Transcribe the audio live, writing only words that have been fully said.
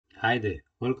Hi there,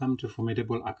 welcome to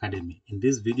Formidable Academy. In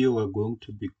this video, we're going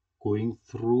to be going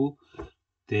through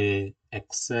the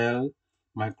Excel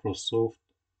Microsoft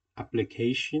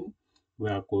application. We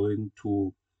are going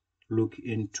to look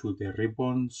into the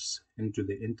ribbons, into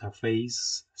the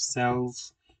interface,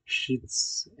 cells,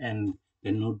 sheets, and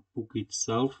the notebook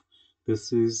itself.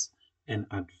 This is an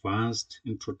advanced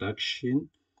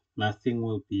introduction. Nothing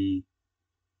will be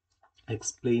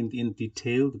explained in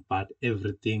detail, but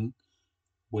everything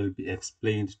will be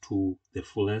explained to the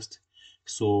fullest.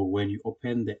 So when you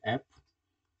open the app,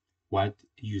 what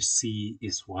you see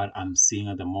is what I'm seeing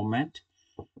at the moment.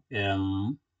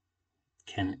 Can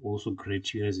also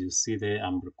greet you. As you see there,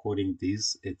 I'm recording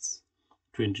this. It's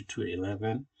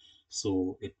 22:11,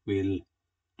 so it will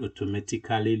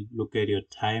automatically look at your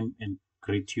time and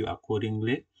greet you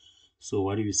accordingly. So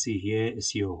what you see here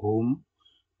is your home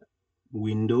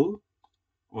window.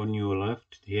 On your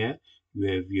left here, you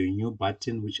have your new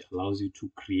button, which allows you to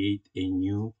create a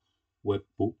new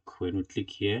workbook. When we click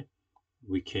here,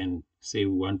 we can say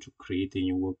we want to create a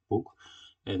new workbook.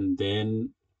 And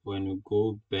then when we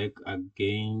go back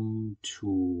again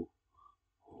to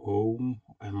home,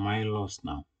 am I lost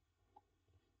now?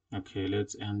 Okay,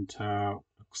 let's enter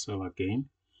Excel again.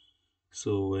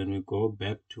 So when we go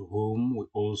back to home, we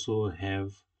also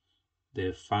have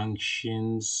the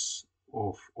functions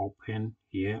of open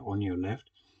here on your left.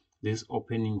 This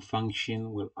opening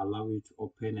function will allow you to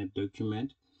open a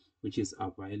document which is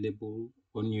available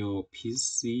on your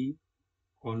PC,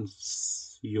 on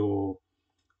your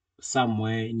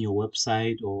somewhere in your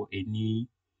website, or any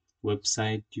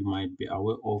website you might be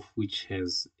aware of which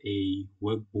has a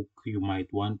workbook you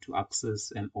might want to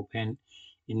access and open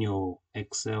in your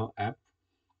Excel app,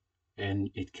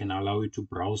 and it can allow you to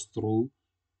browse through,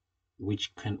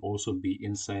 which can also be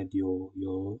inside your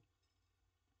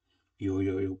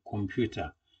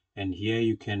computer. And here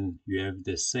you have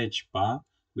the search bar,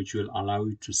 which will allow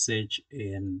you to search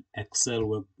an Excel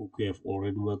workbook you have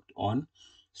already worked on.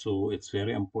 So it's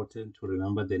very important to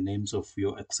remember the names of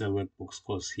your Excel workbooks,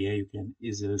 because here you can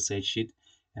easily search it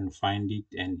and find it.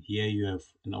 And here you have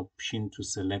an option to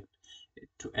select,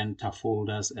 to enter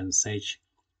folders and search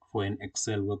for an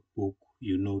Excel workbook,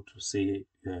 to say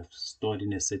you have stored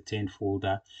in a certain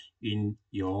folder in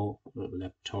your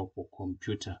laptop or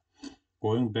computer.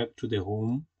 Going back to the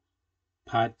home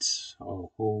part or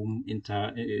home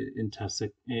interface,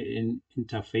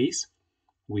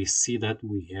 we see that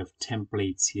we have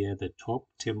templates here. The top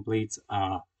templates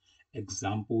are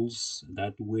examples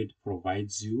that Word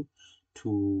provides you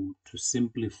to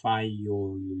simplify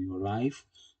your life.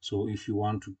 So if you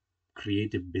want to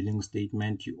create a billing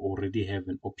statement, you already have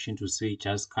an option to say,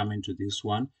 just come into this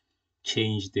one,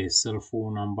 change the cell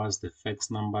phone numbers, the fax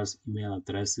numbers, email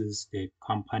addresses, the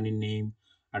company name,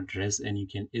 address, and you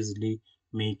can easily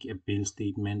make a bill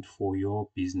statement for your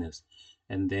business.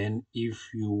 And then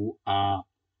if you are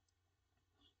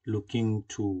looking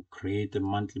to create a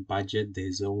monthly budget,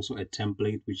 there's also a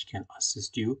template which can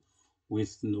assist you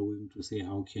with knowing to say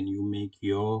how can you make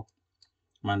your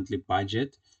monthly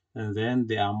budget. And then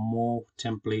there are more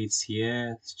templates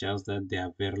here. It's just that they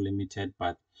are very limited,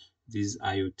 but these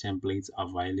are your templates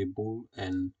available.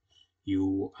 And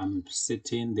I'm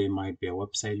certain there might be a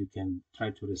website you can try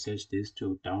to research this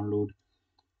to download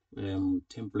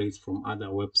templates from other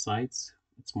websites.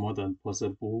 It's more than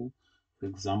possible. For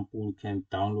example, you can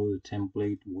download a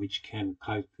template which can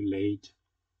calculate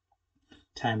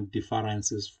time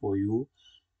differences for you,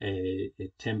 a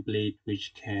template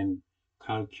which can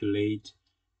calculate,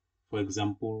 for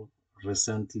example,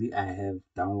 recently I have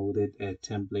downloaded a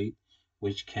template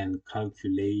which can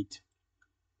calculate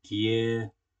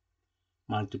gear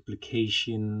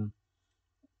multiplication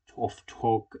of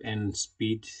torque and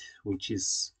speed, which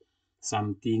is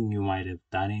something you might have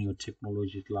done in your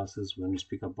technology classes when we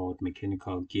speak about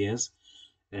mechanical gears.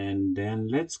 And then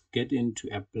let's get into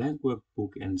a blank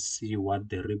workbook and see what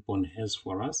the ribbon has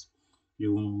for us.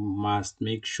 You must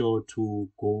make sure to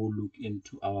go look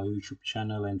into our YouTube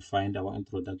channel and find our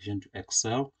introduction to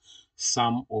Excel.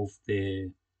 Some of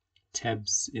the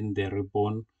tabs in the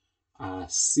ribbon are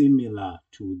similar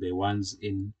to the ones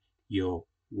in your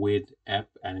Word app,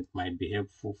 and it might be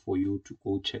helpful for you to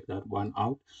go check that one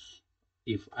out.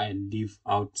 If I leave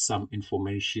out some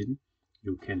information,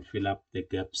 you can fill up the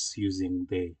gaps using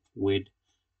the Word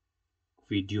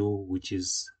video, which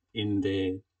is in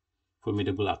the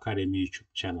Formidable Academy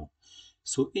YouTube channel.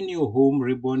 So in your home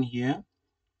ribbon here,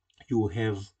 you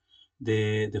have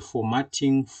the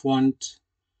formatting font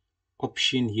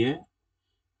option here,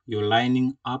 your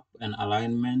lining up and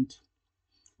alignment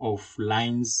of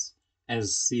lines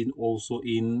as seen also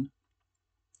in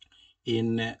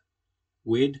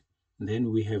Word.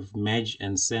 Then we have merge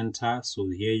and center. So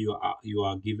here you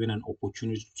are given an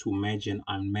opportunity to merge and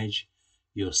unmerge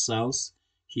your cells.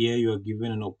 Here you are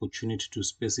given an opportunity to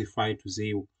specify, to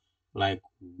say like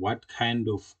what kind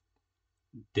of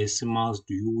decimals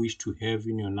do you wish to have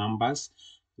in your numbers.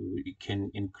 You can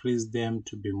increase them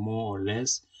to be more or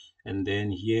less. And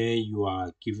then here you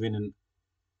are given an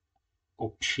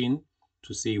option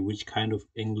to say which kind of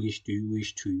English do you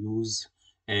wish to use.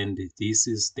 And this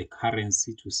is the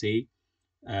currency to say,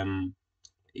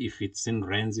 if it's in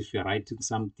rands, if you're writing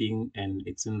something and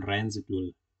it's in rands, it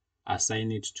will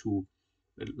assign it to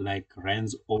like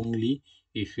rands only.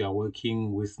 If you are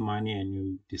working with money and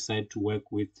you decide to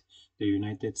work with the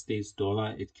United States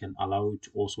dollar, it can allow you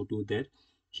to also do that.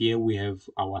 Here we have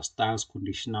our styles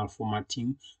conditional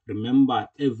formatting. Remember,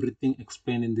 everything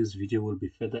explained in this video will be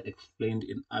further explained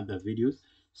in other videos.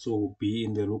 So be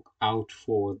in the lookout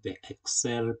for the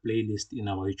Excel playlist in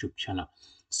our YouTube channel.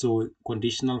 So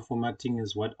conditional formatting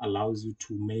is what allows you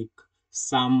to make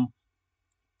some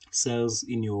cells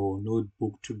in your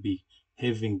notebook to be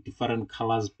having different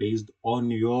colors based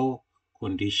on your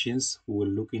conditions. We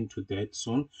will look into that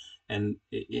soon and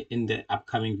in the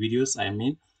upcoming videos, I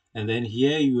mean. And then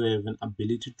here you have an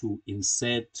ability to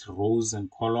insert rows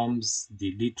and columns,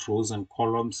 delete rows and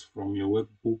columns from your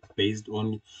workbook based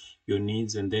on your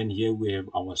needs. And then here we have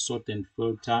our sort and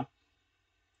filter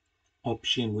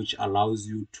option, which allows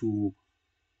you to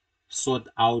sort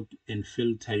out and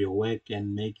filter your work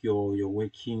and make your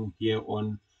working here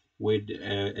on Word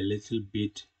a little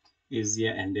bit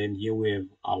easier. And then here we have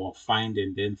our find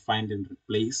and then find and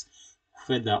replace.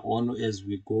 Further on, as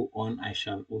we go on, I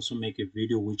shall also make a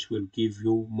video which will give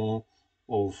you more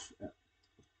of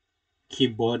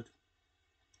keyboard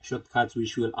shortcuts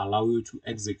which will allow you to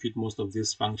execute most of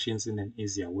these functions in an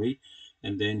easier way.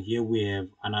 And then here we have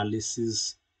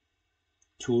analysis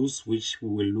tools, which we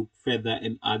will look further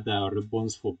in other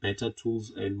ribbons for better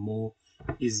tools and more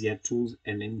easier tools.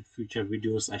 And in future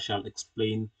videos I shall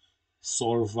explain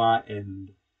solver and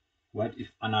what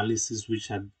if analysis, which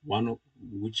are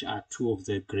two of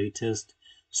the greatest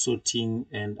sorting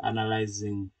and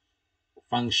analyzing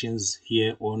functions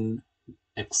here on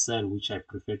Excel, which I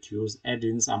prefer to use.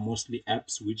 Add-ins are mostly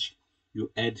apps which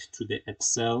you add to the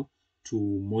Excel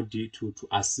to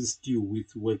assist you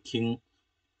with working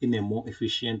in a more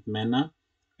efficient manner,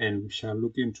 and we shall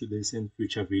look into this in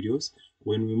future videos.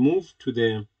 When we move to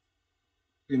the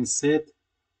insert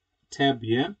tab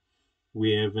here,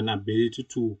 we have an ability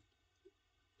to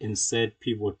insert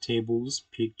pivot tables,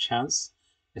 pictures,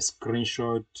 a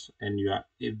screenshot, and you are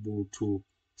able to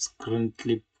screen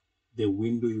clip the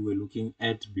window you were looking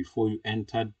at before you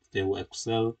entered the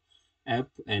Excel app.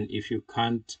 And if you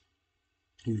can't,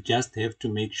 you just have to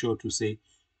make sure to say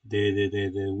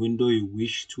the window you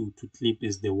wish to clip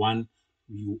is the one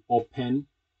you open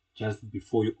just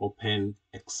before you open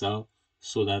Excel,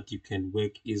 so that you can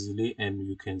work easily. And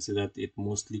you can see that it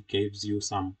mostly gives you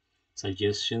some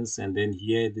suggestions. And then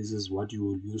here, this is what you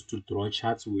will use to draw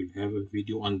charts. We'll have a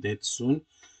video on that soon.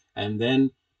 And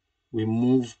then we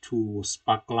move to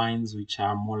spark lines, which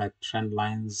are more like trend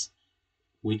lines,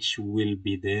 which will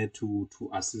be there to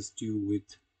assist you with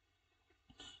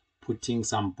putting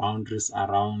some boundaries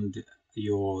around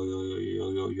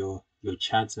your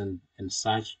charts and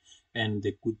such. And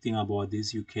the good thing about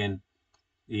this, you can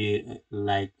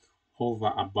like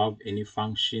hover above any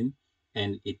function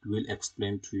and it will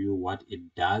explain to you what it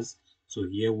does. So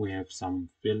here we have some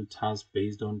filters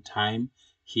based on time.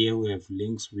 Here we have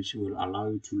links which will allow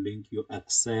you to link your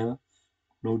Excel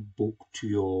notebook to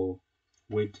your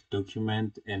Word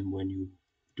document, and when you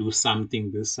do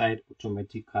something this side,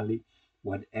 automatically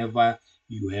whatever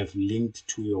you have linked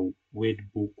to your Word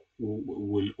book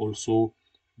will also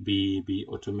be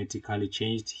automatically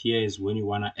changed. Here is when you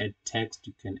want to add text,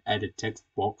 you can add a text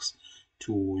box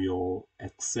to your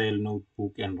Excel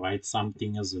notebook and write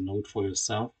something as a note for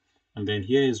yourself. And then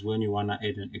here is when you want to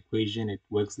add an equation. It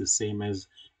works the same as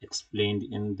explained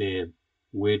in the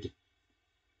Word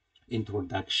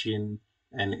introduction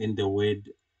and in the Word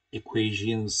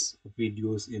equations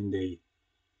videos in the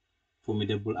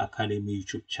Formidable Academy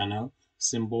YouTube channel.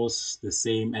 Symbols the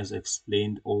same as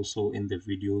explained also in the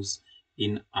videos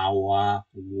in our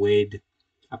Word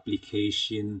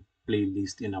application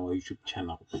playlist in our YouTube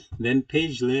channel. Then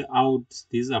page layout,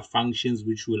 these are functions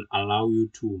which will allow you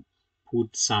to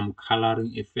put some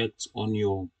coloring effects on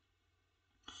your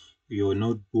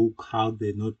notebook, how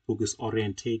the notebook is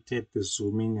orientated, the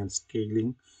zooming and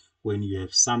scaling. When you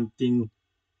have something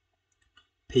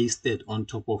pasted on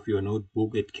top of your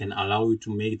notebook, it can allow you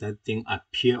to make that thing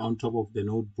appear on top of the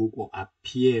notebook or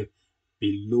appear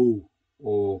below,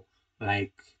 or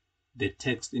like the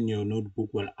text in your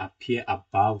notebook will appear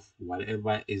above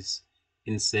whatever is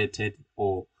inserted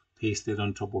or pasted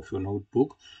on top of your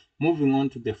notebook. Moving on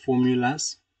to the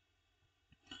formulas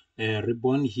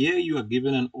ribbon, here you are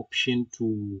given an option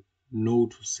to know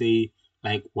to say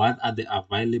like what are the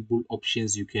available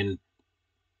options you can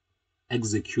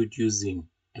execute using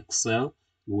Excel.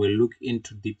 We'll look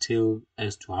into detail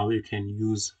as to how you can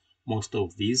use most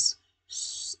of these.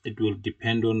 It will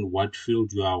depend on what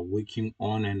field you are working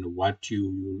on and what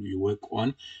you work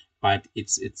on, but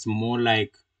it's more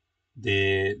like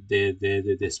the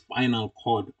spinal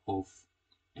cord of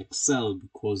Excel,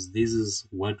 because this is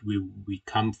what we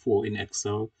come for in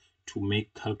Excel, to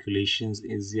make calculations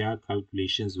easier,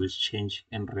 calculations which change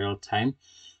in real time.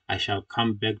 I shall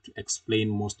come back to explain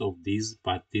most of these,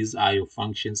 but these are your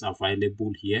functions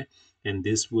available here, and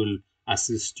this will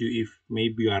assist you if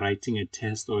maybe you are writing a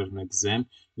test or an exam.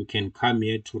 You can come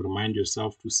here to remind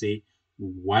yourself to say,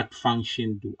 what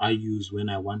function do I use when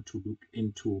I want to look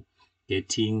into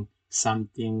getting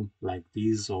something like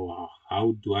this, or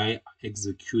how do I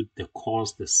execute the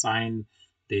cos, the sine,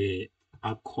 the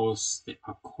acos, the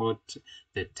accord,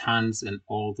 the tans, and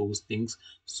all those things.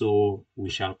 So we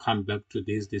shall come back to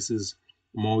this. This is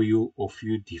more you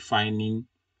defining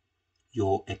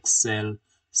your Excel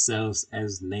cells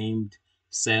as named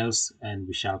cells, and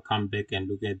we shall come back and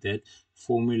look at that.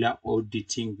 Formula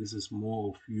auditing, this is more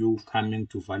of you coming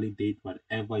to validate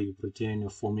whatever you've written in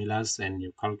your formulas and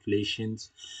your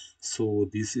calculations. So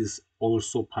this is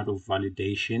also part of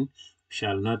validation.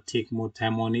 Shall not take more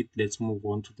time on it. Let's move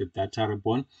on to the data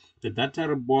ribbon. The data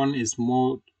ribbon is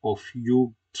more of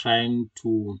you trying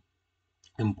to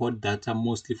import data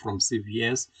mostly from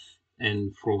CVS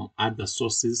and from other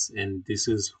sources, and this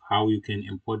is how you can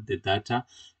import the data.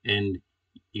 And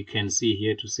you can see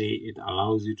here to say it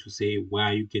allows you to say where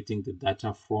are you getting the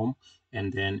data from,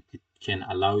 and then it can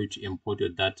allow you to import your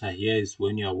data. Here is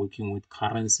when you are working with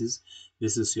currencies.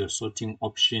 This is your sorting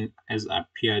option as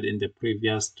appeared in the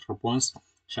previous response.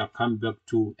 Shall come back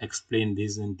to explain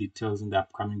this in details in the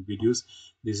upcoming videos.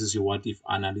 This is your what if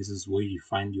analysis, where you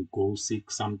find your goal,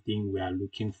 seek something we are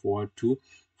looking forward to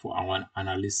for our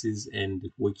analysis, and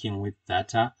working with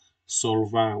data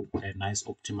solver, a nice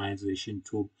optimization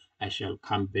tool. I shall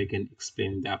come back and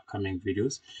explain in the upcoming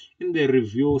videos. In the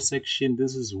review section,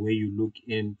 this is where you look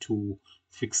into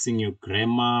fixing your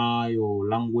grammar, your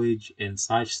language, and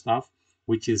such stuff,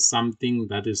 which is something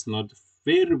that is not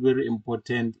very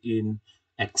important in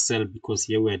Excel, because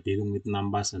here we are dealing with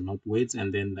numbers and not words.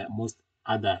 And then the most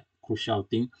other crucial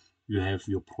thing, you have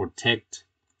your protect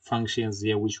functions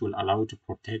here, which will allow you to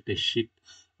protect a sheet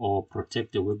or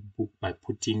protect a workbook by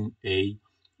putting a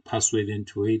password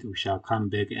into it. We shall come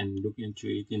back and look into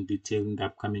it in detail in the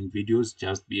upcoming videos.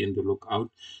 Just be in the lookout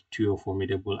to your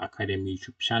Formidable Academy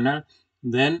YouTube channel.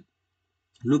 Then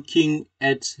looking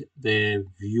at the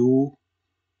view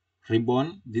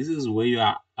ribbon, this is where you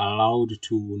are allowed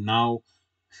to now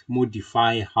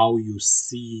modify how you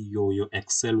see your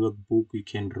Excel workbook. You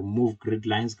can remove grid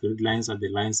lines. Grid lines are the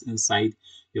lines inside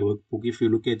your workbook. If you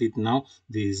look at it now,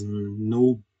 there is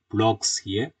no blocks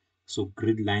here. So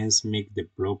grid lines make the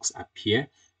blocks appear.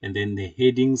 And then the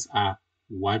headings are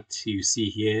what you see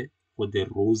here for the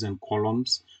rows and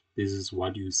columns. This is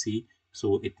what you see.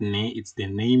 So it's the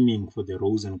naming for the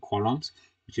rows and columns,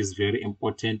 which is very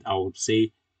important. I would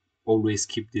say always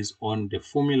keep this on. The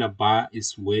formula bar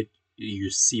is where you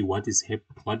see what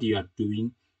you are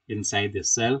doing inside the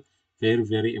cell.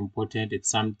 Very important. It's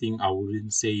something I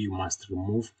wouldn't say you must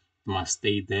remove. It must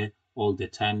stay there all the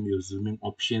time. Your zooming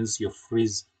options, your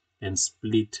freeze and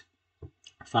split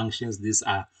functions, these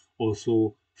are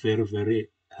also very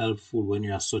helpful when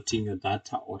you are sorting your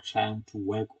data or trying to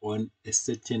work on a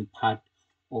certain part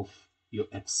of your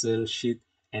Excel sheet,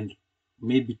 and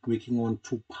maybe working on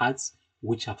two parts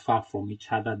which are far from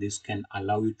each other. This can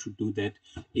allow you to do that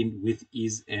with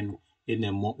ease and in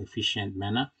a more efficient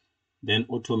manner. Then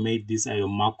automate, these are your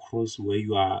macros where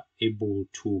you are able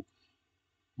to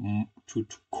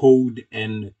code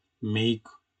and make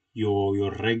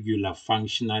your regular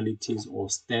functionalities or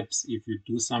steps. If you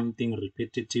do something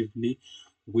repetitively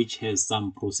which has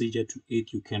some procedure to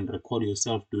it, you can record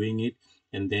yourself doing it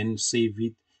and then save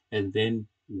it, and then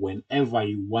whenever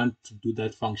you want to do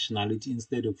that functionality,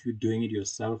 instead of you doing it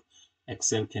yourself,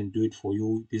 Excel can do it for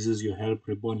you. This is your help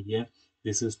ribbon here.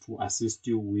 This is to assist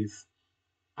you with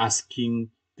asking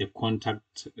the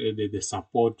contact, the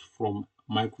support from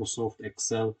Microsoft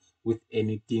Excel with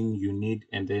anything you need.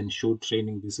 And then show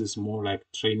training, this is more like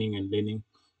training and learning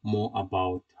more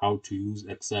about how to use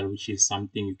Excel, which is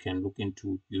something you can look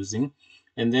into using.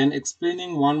 And then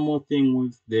explaining one more thing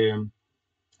with the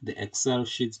Excel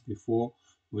sheets before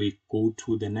we go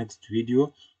to the next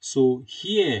video. So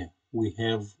here we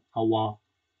have our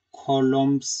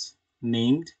columns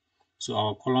named. So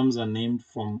our columns are named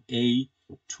from A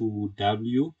to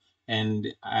W. And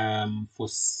for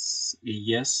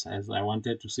yes, as I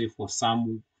wanted to say, for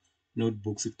some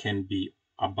notebooks it can be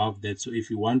above that. So if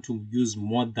you want to use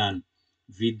more than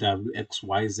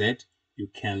VWXYZ, you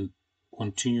can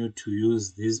continue to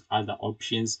use these other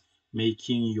options,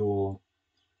 making your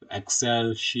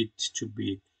Excel sheet to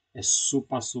be a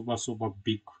super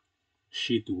big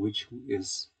sheet, which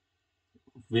is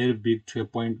very big to a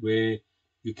point where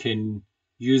you can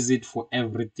use it for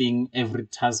everything, every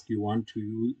task you want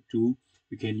to do.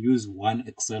 You can use one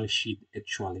Excel sheet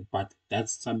actually, but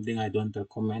that's something I don't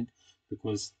recommend,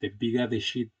 because the bigger the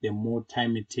sheet, the more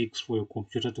time it takes for your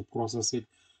computer to process it,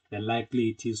 the likely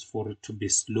it is for it to be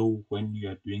slow when you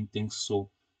are doing things. So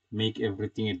make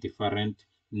everything a different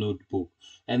notebook.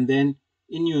 And then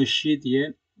in your sheet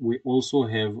here, we also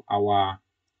have our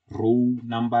row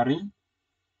numbering,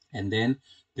 and then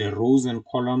the rows and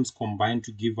columns combine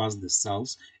to give us the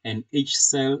cells, and each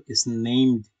cell is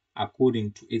named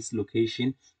according to its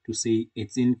location, to say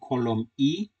it's in column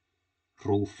E,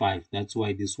 row 5. That's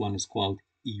why this one is called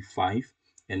E5.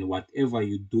 And whatever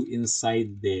you do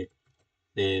inside the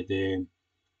the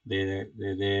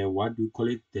the what do we call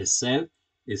it, the cell,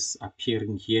 is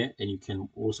appearing here, and you can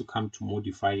also come to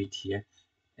modify it here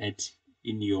at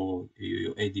in your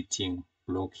editing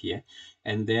block here.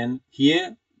 And then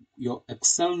here, your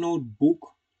Excel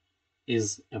notebook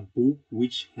is a book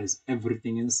which has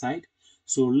everything inside.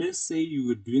 So let's say you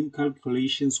were doing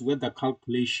calculations, weather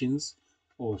calculations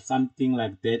or something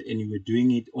like that, and you were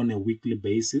doing it on a weekly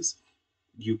basis.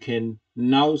 You can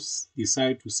now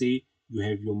decide to say you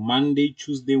have your Monday,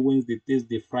 Tuesday, Wednesday,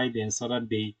 Thursday, Friday, and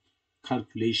Saturday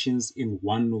calculations in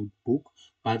one notebook.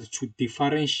 But to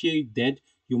differentiate that,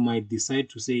 you might decide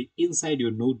to say inside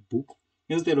your notebook,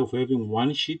 instead of having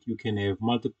one sheet, you can have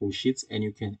multiple sheets, and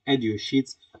you can add your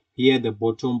sheets here at the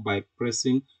bottom by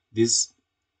pressing this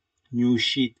new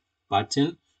sheet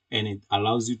button, and it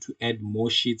allows you to add more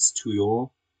sheets to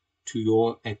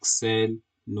your Excel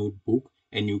notebook.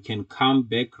 And you can come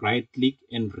back, right click,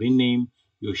 and rename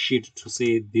your sheet to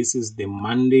say this is the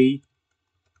Monday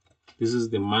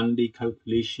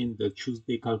calculation, the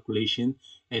Tuesday calculation.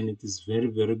 And it is very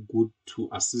good to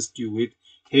assist you with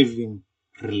having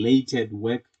related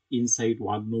work inside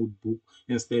one notebook,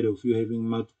 instead of you having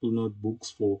multiple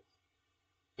notebooks for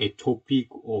a topic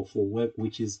or for work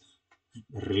which is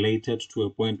related to a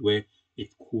point where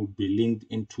it could be linked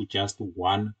into just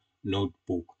one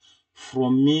notebook.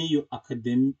 From me,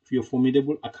 your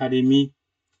formidable academy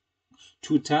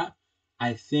tutor,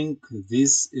 I think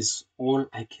this is all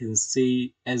I can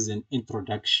say as an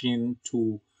introduction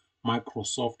to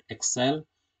Microsoft Excel.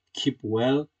 Keep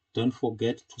well. Don't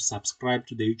forget to subscribe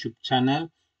to the YouTube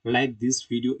channel. Like this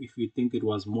video if you think it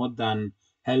was more than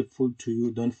helpful to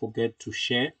you. Don't forget to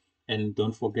share, and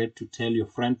don't forget to tell your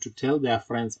friend to tell their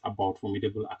friends about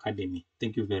Formidable Academy.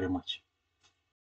 Thank you very much.